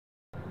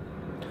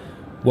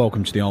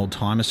Welcome to the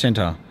Oldtimer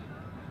Centre.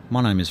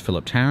 My name is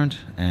Philip Tarrant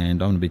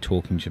and I'm going to be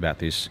talking to you about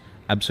this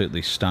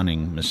absolutely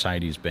stunning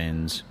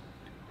Mercedes-Benz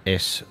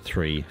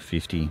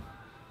S350.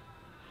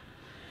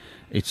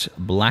 It's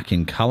black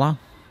in colour.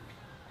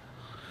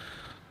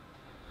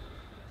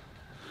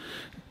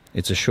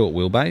 It's a short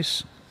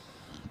wheelbase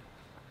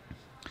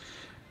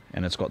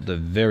and it's got the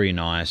very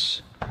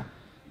nice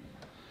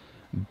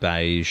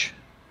beige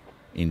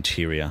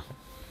interior.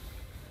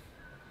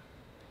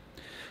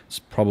 It's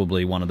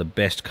probably one of the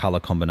best colour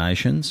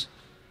combinations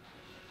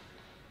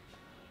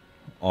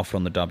offered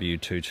on the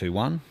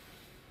W221.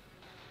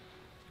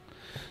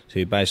 So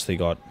you basically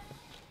got,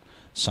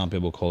 some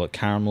people call it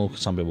caramel,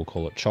 some people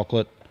call it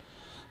chocolate.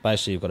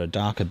 Basically you've got a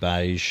darker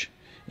beige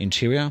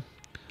interior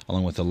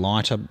along with a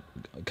lighter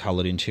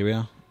coloured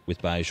interior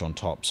with beige on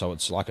top. So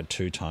it's like a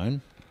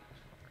two-tone.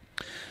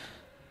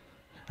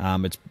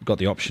 It's got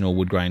the optional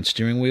wood grain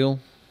steering wheel.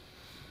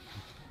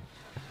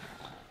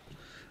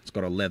 It's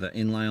got a leather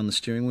inlay on the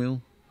steering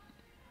wheel.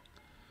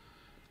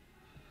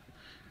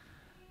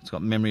 It's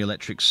got memory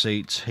electric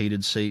seats,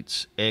 heated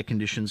seats,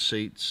 air-conditioned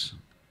seats,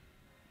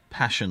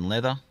 passion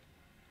leather,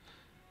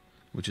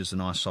 which is a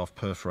nice soft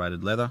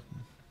perforated leather.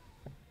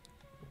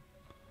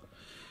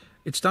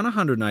 It's done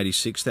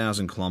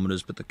 186,000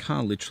 kilometres, but the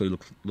car literally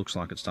looks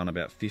like it's done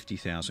about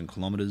 50,000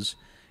 kilometres.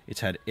 It's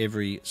had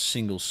every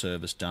single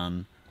service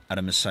done at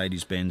a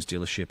Mercedes-Benz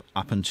dealership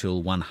up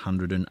until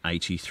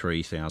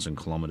 183,000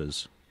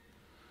 kilometres.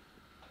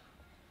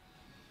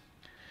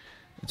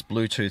 It's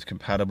Bluetooth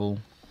compatible,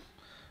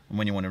 and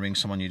when you want to ring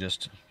someone, you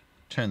just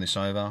turn this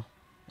over,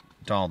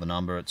 dial the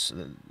number. It's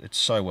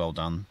so well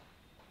done.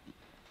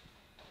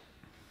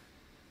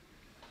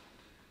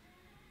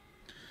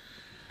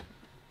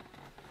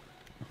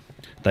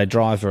 They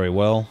drive very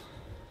well.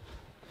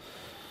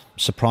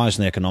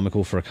 Surprisingly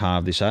economical for a car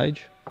of this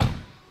age.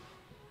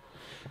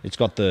 It's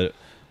got the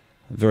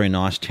very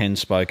nice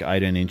 10-spoke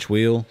 18-inch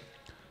wheel,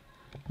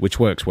 which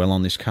works well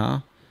on this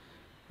car.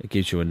 It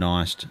gives you a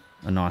nice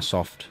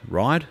soft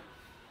ride.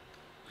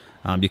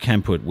 You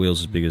can put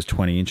wheels as big as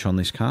 20-inch on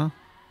this car.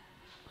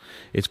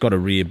 It's got a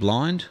rear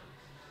blind.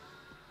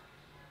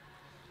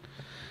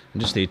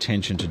 And just the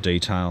attention to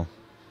detail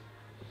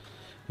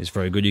is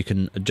very good. You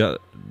can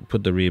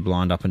put the rear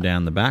blind up and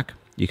down the back.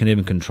 You can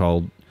even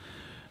control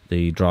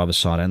the driver's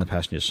side and the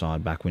passenger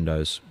side back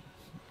windows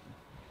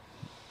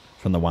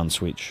from the one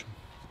switch.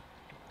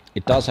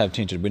 It does have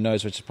tinted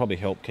windows, which will probably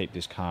help keep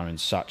this car in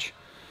such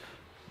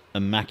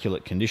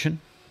immaculate condition.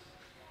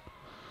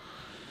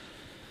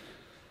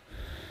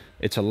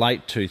 It's a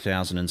late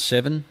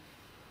 2007.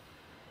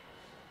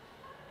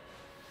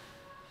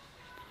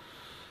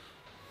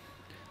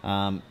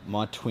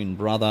 My twin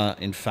brother,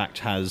 in fact,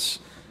 has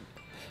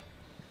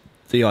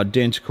the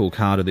identical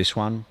car to this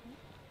one.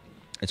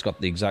 It's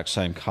got the exact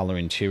same colour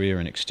interior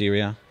and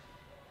exterior.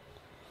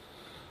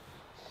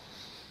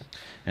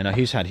 And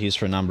he's had his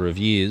for a number of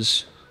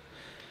years,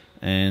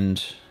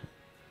 and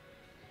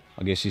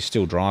I guess he's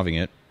still driving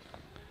it,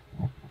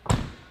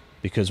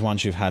 because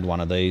once you've had one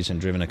of these and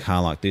driven a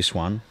car like this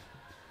one,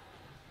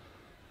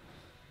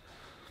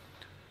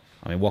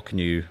 I mean, what can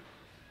you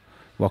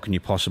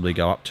possibly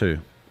go up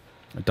to?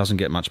 It doesn't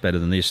get much better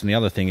than this. And the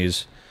other thing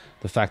is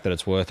the fact that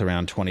it's worth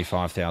around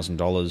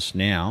 $25,000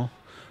 now.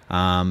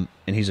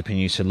 In his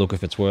opinion, he said, look,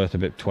 if it's worth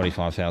about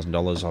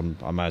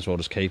 $25,000, I may as well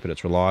just keep it.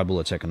 It's reliable,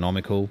 it's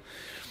economical.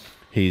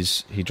 He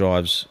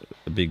drives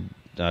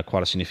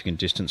quite a significant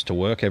distance to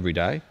work every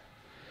day.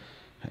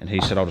 And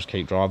he said, I'll just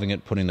keep driving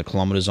it, putting the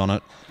kilometres on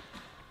it.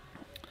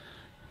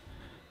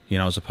 You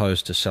know, as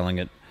opposed to selling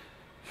it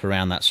for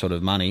around that sort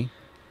of money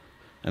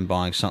and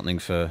buying something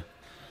for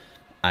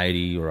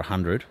 80 or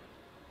 100,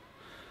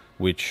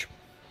 which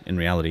in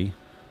reality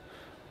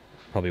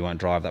probably won't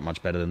drive that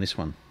much better than this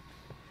one.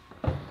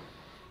 It's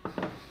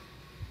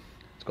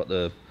got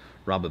the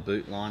rubber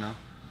boot liner.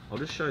 I'll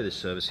just show you this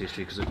service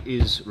history because it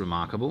is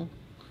remarkable.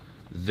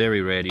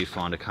 Very rare do you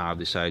find a car of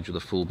this age with a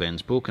full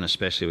Benz book, and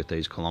especially with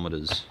these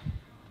kilometres.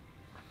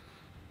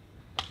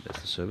 That's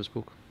the service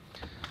book.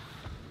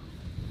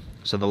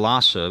 So the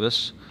last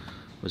service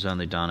was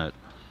only done at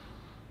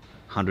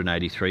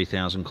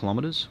 183,000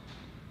 kilometres.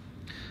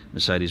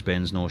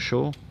 Mercedes-Benz North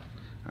Shore.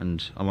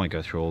 And I won't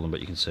go through all of them,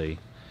 but you can see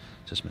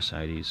just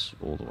Mercedes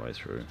all the way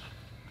through.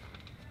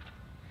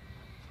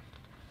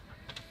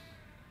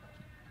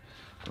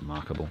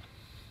 Remarkable.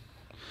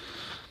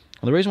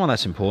 Well, the reason why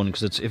that's important,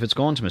 because if it's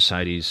gone to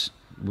Mercedes,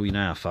 we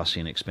know how fussy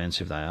and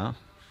expensive they are.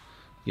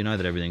 You know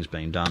that everything's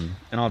been done.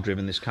 And I've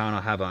driven this car, and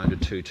I have owned a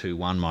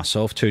 221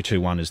 myself.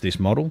 221 is this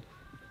model.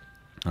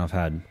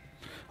 I've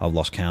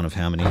lost count of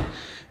how many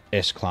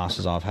S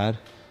classes I've had.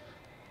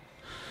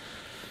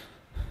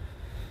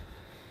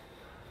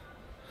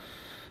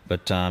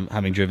 But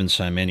having driven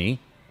so many,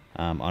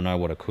 I know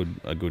what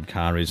a good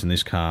car is, and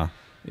this car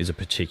is a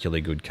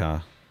particularly good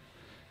car.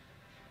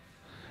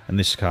 And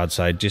this car, I'd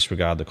say,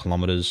 disregard the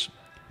kilometres.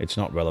 It's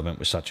not relevant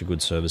with such a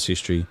good service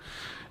history.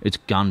 It's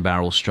gun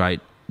barrel straight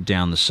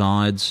down the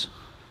sides.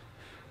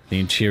 The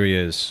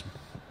interior is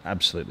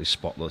absolutely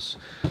spotless.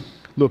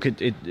 Look,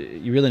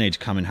 you really need to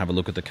come and have a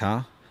look at the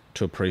car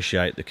to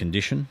appreciate the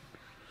condition,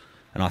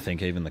 and I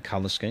think even the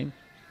colour scheme.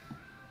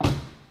 I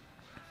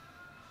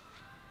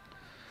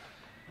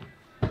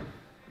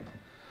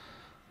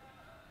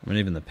mean,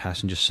 even the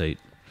passenger seat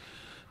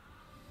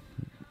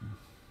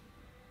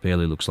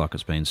barely looks like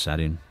it's been sat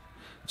in.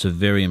 It's a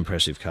very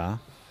impressive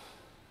car.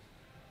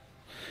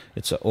 I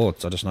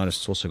just noticed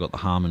it's also got the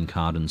Harman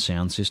Kardon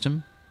sound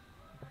system.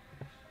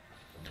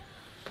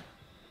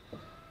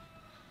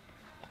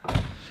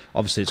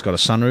 Obviously, it's got a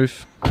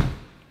sunroof,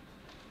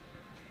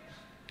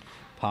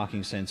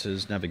 parking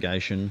sensors,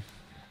 navigation,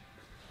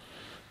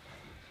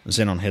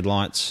 xenon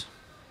headlights,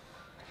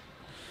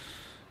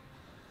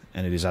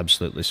 and it is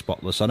absolutely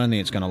spotless. I don't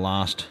think it's going to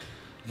last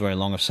very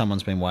long. If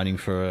someone's been waiting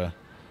for a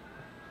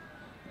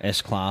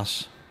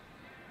S-Class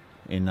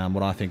in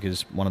what I think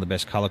is one of the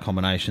best colour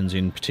combinations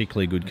in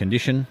particularly good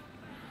condition,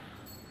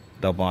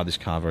 they'll buy this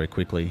car very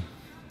quickly.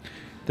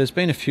 There's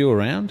been a few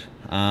around.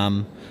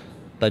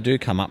 They do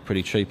come up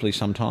pretty cheaply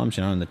sometimes,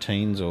 in the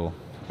teens or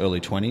early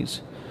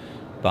 20s,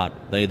 but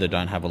they either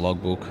don't have a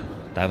logbook,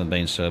 they haven't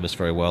been serviced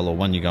very well, or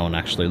when you go and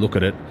actually look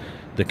at it,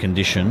 the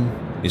condition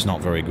is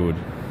not very good.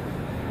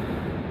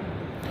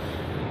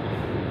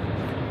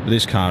 But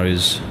this car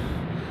is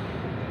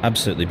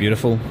absolutely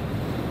beautiful,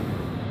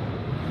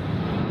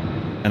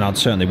 and I'd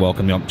certainly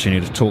welcome the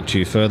opportunity to talk to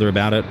you further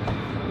about it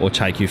or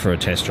take you for a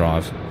test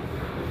drive.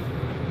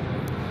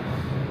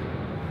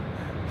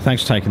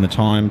 Thanks for taking the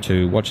time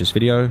to watch this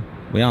video.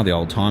 We are the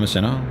Oldtimer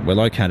Centre. We're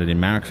located in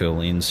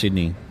Marrickville in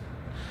Sydney.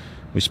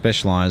 We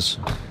specialise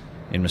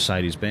in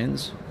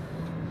Mercedes-Benz,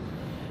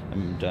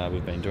 and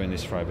we've been doing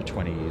this for over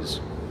 20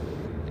 years.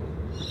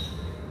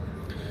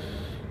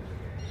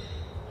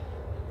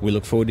 We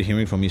look forward to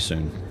hearing from you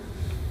soon.